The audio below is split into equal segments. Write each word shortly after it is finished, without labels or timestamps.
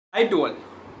Hi to all.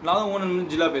 நான் தான் own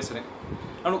ஜில்லா பேசுகிறேன்.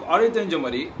 நமக்கு ஆல்ரெடி தெரிஞ்ச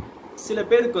மாதிரி சில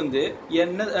பேருக்கு வந்து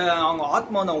என்ன அவங்க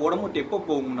ஆத்மா வந்து அவங்க உடம்பு விட்டு எப்போ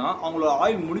போகும்னா அவங்களோட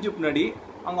ஆயுள் முடிஞ்ச பின்னாடி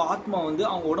அவங்க ஆத்மா வந்து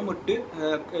அவங்க உடம்பு விட்டு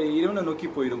இறைவனை நோக்கி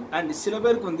போயிடும். அண்ட் சில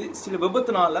பேருக்கு வந்து சில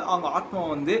விபத்துனால அவங்க ஆத்மா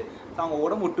வந்து அவங்க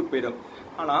உடம்பு விட்டு போயிடும்.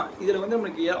 ஆனால் இதில் வந்து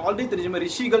நம்மளுக்கு ஆல்ரெடி தெரிஞ்ச மாதிரி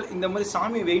ரிஷிகள் இந்த மாதிரி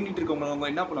சாமியை வேண்டிட்டு இருக்கவங்க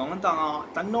அவங்க என்ன பண்ணுவாங்கன்னா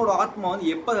தன்னோட ஆத்மா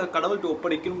வந்து எப்போ கடவுள்கிட்ட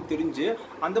ஒப்படைக்கணும்னு தெரிஞ்சு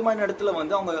அந்த மாதிரி இடத்துல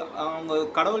வந்து அவங்க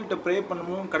கடவுள்கிட்ட ப்ரே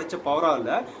பண்ணணும் கிடைச்ச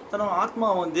பவரால் தன்னோட ஆத்மா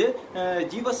வந்து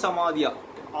ஜீவ சமாதியா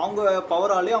அவங்க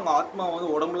பவராலே அவங்க ஆத்மா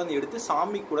வந்து உடம்புலேருந்து எடுத்து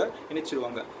சாமி கூட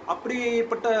இணைச்சிருவாங்க.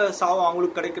 அப்படிப்பட்ட சாவு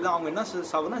அவங்களுக்கு கிடைக்கிறது அவங்க என்ன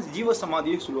சாவுனா ஜீவ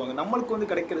சமாதின்னு சொல்லுவாங்க. நம்மளுக்கு வந்து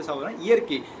கிடைக்கிற சாவுனா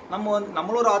இயற்கை.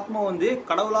 நம்மளோட ஆத்மா வந்து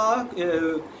கடவுளாக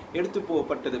எடுத்து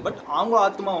போகப்பட்டது. பட் அவங்க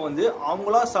ஆத்மா வந்து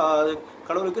அவங்களா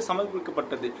கடவுளுக்கு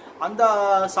சமர்ப்பிக்கப்பட்டது. அந்த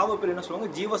சாவு பேர் என்ன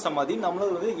சொல்லுவாங்க, ஜீவ சமாதி.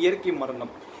 நம்மளோட வந்து இயற்கை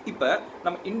மரணம். இப்போ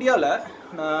நம்ம இந்தியாவில்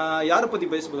யாரை பற்றி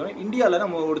பேச போகிறோம், இந்தியாவில்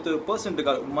நம்ம ஒருத்தர் பர்சன்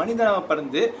இருக்கார், மனிதனாக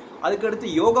பிறந்து அதுக்கடுத்து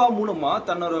யோகா மூலமாக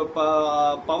தன்னோட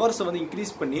பவர்ஸை வந்து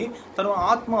இன்க்ரீஸ் பண்ணி தன்னோட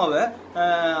ஆத்மாவை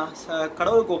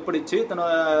கடவுளுக்கு ஒப்படைச்சு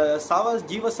தன்னோட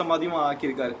ஜீவ சமாதியமாக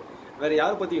ஆக்கியிருக்காரு. வேற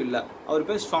யாரை பற்றியும் இல்லை. அவர்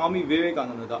பேர் சுவாமி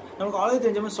விவேகானந்தா தான். நமக்கு ஆல்ரெடி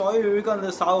தெரிஞ்ச மாதிரி சுவாமி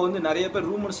விவேகானந்த சாவு வந்து நிறைய பேர்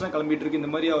ரூமர்ஸ்லாம் கிளம்பிட்டு இருக்கு.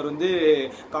 இந்த மாதிரி அவர் வந்து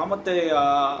காமத்தை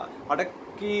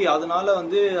அடக்கி அதனால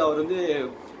வந்து அவர் வந்து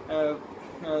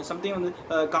சம்திங் வந்து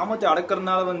காமத்தை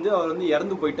அடக்கிறதுனால வந்து அவர் வந்து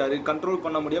இறந்து போயிட்டாரு, கண்ட்ரோல்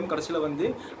பண்ண முடியாமல் கடைசியில் வந்து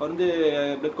அவர் வந்து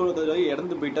பிளட் குளோத்தாகி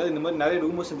இறந்து போயிட்டார். இந்த மாதிரி நிறைய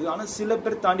ரூமர்ஸ் இருந்தது. ஆனால் சில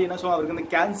பேர் தாண்டி என்ன சொல்லுவாங்க, அவருக்கு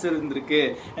வந்து கேன்சர் இருந்திருக்கு,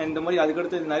 இந்த மாதிரி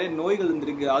அதுக்கடுத்து நிறைய நோய்கள்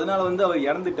இருந்திருக்கு, அதனால வந்து அவர்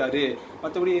இறந்துட்டாரு,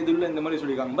 மற்றபடி எதுவும் இந்த மாதிரி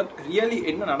சொல்லியிருக்காங்க. பட் ரியலி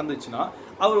என்ன நடந்துச்சுன்னா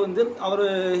அவர் வந்து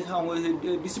அவங்க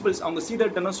டிசிபிள்ஸ் அவங்க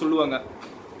சீடர்ட்டன்னு சொல்லுவாங்க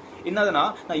என்னதுன்னா,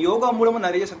 நான் யோகா மூலமாக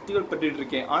நிறைய சக்திகள் பெற்றுட்டு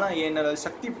இருக்கேன், ஆனால் என்னோட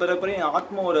சக்தி பெற என்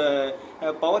ஆத்மா ஒரு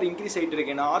பவர் இன்க்ரீஸ் ஆகிட்டு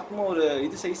இருக்கேன், நான் ஆத்மா ஒரு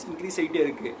சைஸ் இன்க்ரீஸ் ஆகிட்டே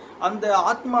இருக்கு. அந்த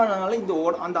ஆத்மானால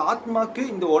அந்த ஆத்மாவுக்கு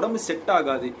இந்த உடம்பு செட்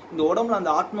ஆகாது, இந்த உடம்புல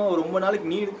அந்த ஆத்மா ரொம்ப நாளைக்கு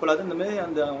நீடிப்படாது. இந்த மாதிரி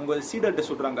அந்த உங்க சீடர்கிட்ட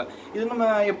சொல்றாங்க. இது நம்ம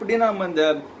எப்படின்னா நம்ம இந்த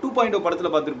 2.0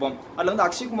 படத்தில் பார்த்துருப்போம். அதில் வந்து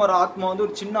அக்ஷய்குமார் ஆத்மா வந்து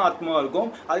ஒரு சின்ன ஆத்மாவாக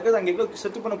இருக்கும். அதுக்கு அங்கே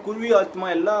செத்து பண்ண குருவி ஆத்மா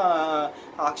எல்லாம்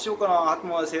அக்ஷய்குமார்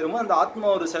ஆத்மாவை சேரும்போது அந்த ஆத்மா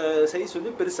ஒரு சைஸ்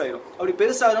வந்து பெருசாயிரும். அப்படி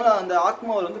பெருசாக அந்த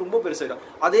ஆத்மா வந்து ரொம்ப பெருசாயிடும்.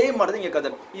 அதே மாதிரி தான் இங்கே கதை.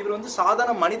 இவர் வந்து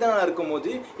சாதாரண மனிதனாக இருக்கும்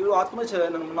போது இவர் ஆத்மா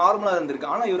நார்மலாக இருந்திருக்கு.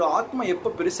 ஆனால் இவர் ஆத்மா எப்போ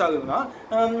பெருசாகுதுன்னா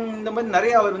இந்த மாதிரி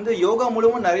நிறைய அவர் வந்து யோகா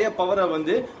மூலமாக நிறைய பவரை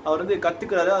வந்து அவர் வந்து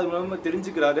கற்றுக்கிறாரு, அது மூலமாக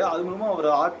தெரிஞ்சுக்கிறாரு, அது மூலமாக அவர்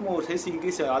ஆத்மா ஒரு சைஸ்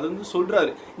இன்க்ரீஸ் ஆகுது. அது வந்து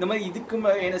சொல்கிறாரு இந்த மாதிரி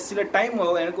இதுக்கு சில டைம்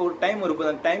எனக்கு ஒரு டைம்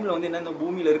வரும்போது அந்த டைமில் வந்து என்ன இந்த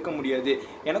பூமியில் இருக்க முடியாது,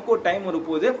 எனக்கு ஒரு டைம்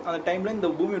வரும்போது அந்த டைமில்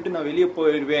இந்த பூமி விட்டு நான் வெளியே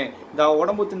போயிடுவேன், இந்த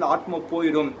உடம்புக்கு இந்த ஆத்மா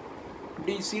போயிடும்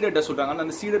அப்படி சீடர்கிட்ட சொல்றாங்க.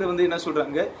 அந்த சீடர் வந்து என்ன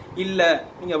சொல்றாங்க, இல்ல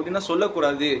நீங்க அப்படின்னா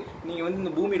சொல்லக்கூடாது, நீங்க வந்து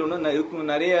இந்த பூமியில ஒன்று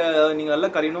இருக்கணும், நிறைய நீங்க நல்லா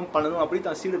கரையணும் பண்ணணும் அப்படி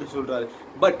தான் சீடர் சொல்றாரு.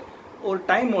 பட் ஒரு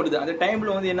டைம் ஓடுது. அந்த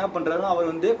டைம்ல வந்து என்ன பண்றாருன்னா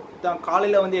அவர் வந்து தான்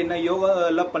காலையில வந்து என்ன யோகா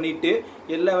எல்லாம் பண்ணிட்டு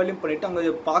எல்லா வேலையும் பண்ணிட்டு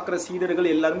அங்கே பார்க்குற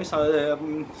சீடர்கள் எல்லாருமே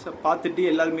பார்த்துட்டு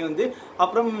எல்லாருமே வந்து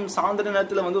அப்புறம் சாயந்தர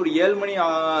நேரத்தில் வந்து ஒரு 7 மணி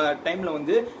டைமில்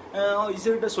வந்து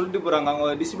இசைகிட்ட சொல்லிட்டு போகிறாங்க.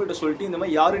 அவங்க டிசிபிள்கிட்ட சொல்லிட்டு இந்த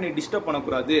மாதிரி யாரும் நீ டிஸ்டர்ப்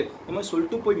பண்ணக்கூடாது இந்த மாதிரி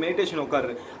சொல்லிட்டு போய் மெடிடேஷன்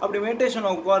உட்காரு. அப்படி மெடிடேஷன்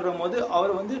உட்காரும் போது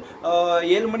அவர் வந்து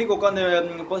 7 மணிக்கு உட்காந்த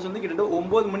பர்சன் வந்து கிட்டத்தட்ட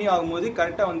 9 மணி ஆகும்போது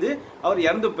கரெக்டாக வந்து அவர்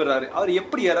இறந்து போயிடுறாரு. அவர்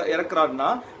எப்படி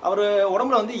இறக்குறாருன்னா அவர்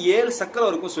உடம்புல வந்து 7 சக்கரம்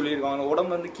இருக்கும் சொல்லியிருக்காங்க.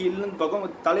 உடம்புல வந்து கீழே பக்கம்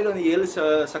தலையில் வந்து 7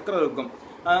 சக்கரம் இருக்கும்.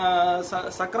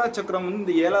 சக்கரா சக்கரம் வந்து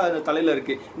இந்த 7வது தலையில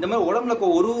இருக்கு. இந்த மாதிரி உடம்புல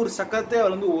ஒரு சக்கரத்தை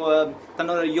அவர் வந்து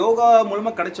தன்னோட யோகா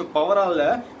மூலமா கிடைச்ச பவரால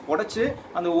உடைச்சு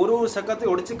அந்த ஒரு சக்கரத்தை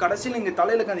உடைச்சு கடைசியில் இங்க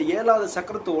தலையில இருக்க அந்த 7வது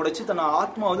சக்கரத்தை உடைச்சு தன்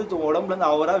ஆத்மா வந்து உடம்புல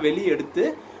இருந்து அவரா வெளியே எடுத்து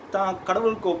தான்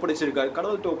கடவுளுக்கு ஒப்படைச்சிருக்காரு.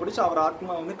 கடவுள்கிட்ட ஒப்படைச்சு அவர்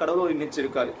ஆத்மா வந்து கடவுளோடு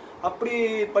இணைச்சிருக்காரு.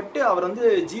 அப்படிப்பட்டு அவர் வந்து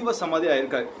ஜீவ சமாதி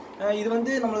ஆயிருக்காரு. இது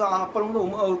வந்து நம்மளுக்கு அப்புறம்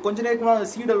வந்து கொஞ்ச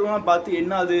நேரத்துக்கு சீடர்லாம் பார்த்து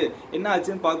என்ன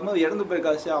ஆச்சுன்னு பார்க்கும்போது இறந்து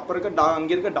போயிருக்காச்சு. அப்புறம்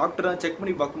அங்கே இருக்க டாக்டரை செக்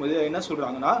பண்ணி பார்க்கும்போது என்ன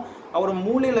சொல்றாங்கன்னா, அவர்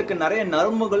மூளையில இருக்க நிறைய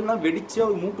நரம்புகள்லாம் வெடிச்சு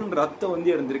அவர் மூக்குல ரத்தம்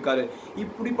வந்து இறந்திருக்காரு.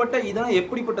 இப்படிப்பட்ட இதெல்லாம்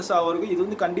எப்படிப்பட்ட சாவு இருக்கு. இது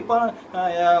வந்து கண்டிப்பா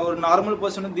ஒரு நார்மல்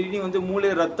பர்சன் திடீர்னு வந்து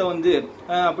மூளையில ரத்தம் வந்து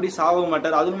அப்படி சாவ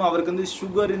மாட்டார். அதுவும் அவருக்கு வந்து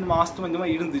சுகர் இந்த மாஸ்டம் இந்த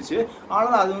மாதிரி இருந்துச்சு.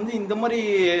 ஆனால் அது வந்து இந்த மாதிரி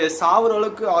சாவுற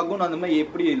அளவுக்கு ஆகும்னு அந்த மாதிரி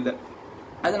எப்படி இல்லை.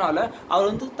 அதனால அவர்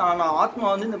வந்து தான் ஆத்மா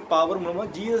வந்து இந்த பவர் மூலமா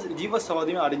ஜீவ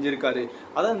சமாதியும் அடைஞ்சிருக்காரு.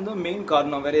 அதான் வந்து மெயின்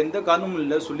காரணம், வேற எந்த காரணமும்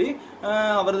இல்லை சொல்லி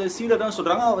அவர் சீடர் தான்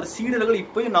சொல்றாங்க. அவர் சீடர்கள்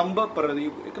இப்பயும் நம்பப்படுறது.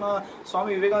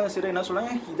 சுவாமி விவேகானந்த சீடர் என்ன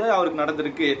சொல்றாங்க, இதே அவருக்கு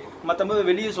நடந்திருக்கு, மற்றபடி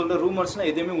வெளியே சொல்ற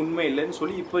ரூமர்ஸ்லாம் எதுவுமே உண்மை இல்லைன்னு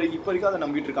சொல்லி இப்போ வரைக்கும் அதை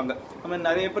நம்பிட்டு இருக்காங்க. நம்ம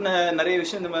நிறைய பேர் நிறைய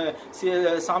விஷயம் நம்ம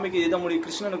சாமிக்கு இதை முடியும்.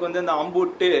 கிருஷ்ணனுக்கு வந்து அந்த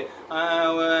அம்புட்டு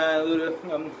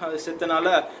செத்தனால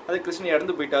அது கிருஷ்ணன்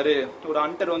இறந்து போயிட்டாரு, ஒரு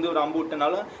அண்டர் வந்து ஒரு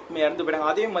அம்புட்டனால இறந்து போயிட்டாங்க.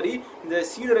 அதே மாதிரி இந்த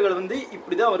சீடர்கள் வந்து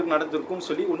இப்படிதான் அவருக்கு நடந்திருக்கும்னு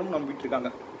சொல்லி ஒன்றும் நம்பிட்டு இருக்காங்க.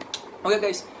 ஓகே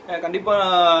கைஸ், கண்டிப்பாக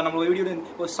நம்மளோட வீடியோ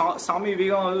ஒரு சாமி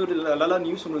விவேகம் ஒரு நல்ல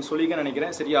நியூஸ் உங்களுக்கு சொல்லிக்க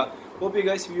நினைக்கிறேன். சரியா, hope you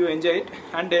guys you enjoy it.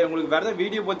 And உங்களுக்கு வேற ஏதாவது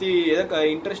வீடியோ பற்றி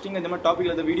ஏதாவது இன்ட்ரெஸ்டிங்காக இந்த மாதிரி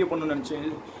டாப்பிக்கில் ஏதாவது வீடியோ பண்ணணும்னு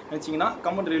நினச்சிங்கன்னா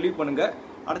கமெண்ட் ரிலீவ் பண்ணுங்கள்.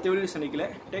 அடுத்த வீடியோ சந்திக்கல.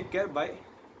 Take care, by.